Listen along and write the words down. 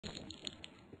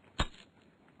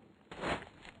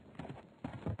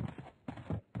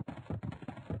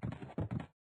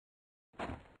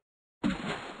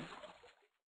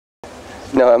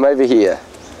No, I'm over here.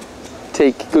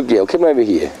 Teak, good girl, come over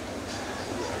here.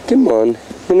 Come on,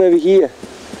 come over here.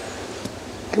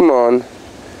 Come on,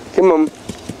 come on.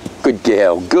 Good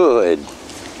girl, good,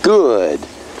 good.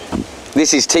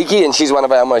 This is Tiquie, and she's one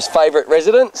of our most favourite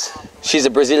residents. She's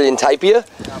a Brazilian tapir.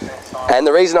 And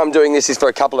the reason I'm doing this is for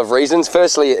a couple of reasons.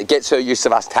 Firstly, it gets her used to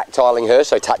us tactiling her,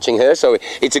 so touching her. So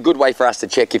it's a good way for us to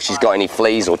check if she's got any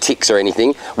fleas or ticks or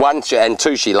anything. One, and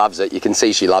two, she loves it. You can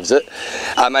see she loves it.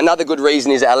 Another good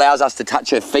reason is it allows us to touch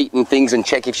her feet and things and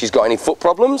check if she's got any foot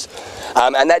problems.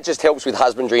 And that just helps with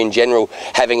husbandry in general,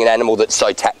 having an animal that's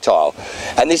so tactile.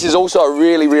 And this is also a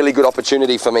really, really good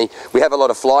opportunity for me. We have a lot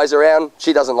of flies around.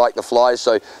 She doesn't like the flies,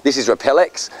 so this is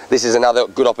Repellex. This is another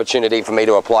good opportunity for me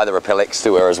to apply the Repellex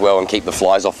to her as well and keep the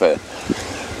flies off her.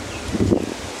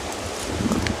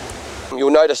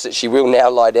 You'll notice that she will now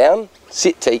lie down.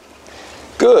 Sit, Teak.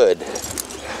 Good.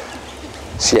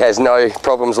 She has no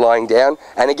problems lying down.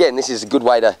 And again, this is a good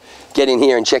way to get in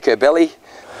here and check her belly.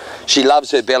 She loves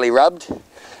her belly rubbed,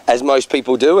 as most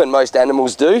people do and most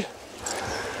animals do.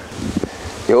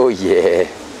 Oh yeah.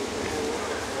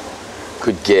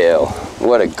 Good girl.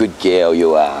 What a good girl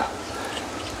you are.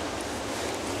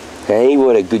 Hey,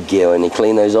 what a good girl. And you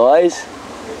clean those eyes.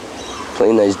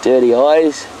 Clean those dirty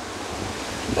eyes.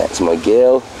 That's my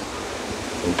girl.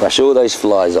 And brush all those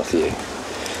flies off you.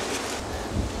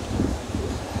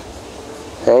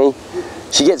 Hey,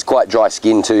 she gets quite dry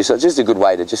skin too, so it's just a good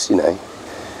way to just, you know,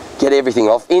 get everything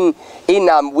off. In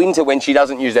winter, when she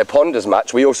doesn't use her pond as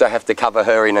much, we also have to cover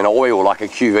her in an oil, like a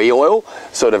QV oil,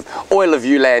 sort of oil of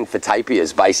Uland for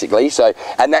tapirs, basically. So,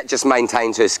 and that just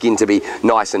maintains her skin to be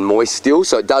nice and moist still,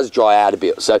 so it does dry out a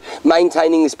bit. So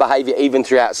maintaining this behaviour even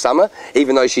throughout summer,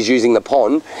 even though she's using the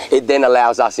pond, it then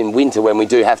allows us in winter, when we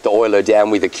do have to oil her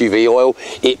down with a QV oil,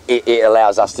 it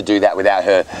allows us to do that without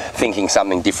her thinking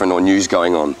something different or new's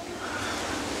going on.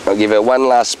 I'll give her one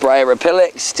last spray of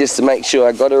Repellex just to make sure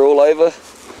I got her all over.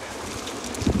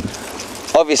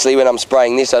 Obviously, when I'm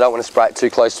spraying this, I don't want to spray it too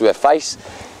close to her face.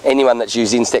 Anyone that's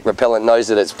used insect repellent knows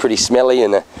that it's pretty smelly,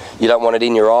 and you don't want it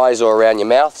in your eyes or around your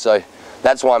mouth, so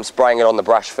that's why I'm spraying it on the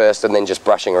brush first and then just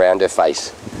brushing around her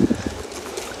face.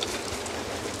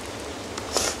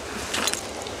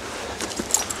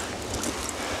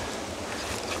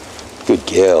 Good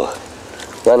girl.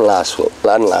 One last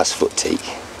foot, Teak.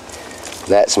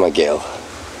 That's my girl.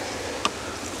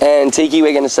 And Tiquie,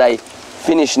 we're going to say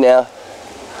finish now.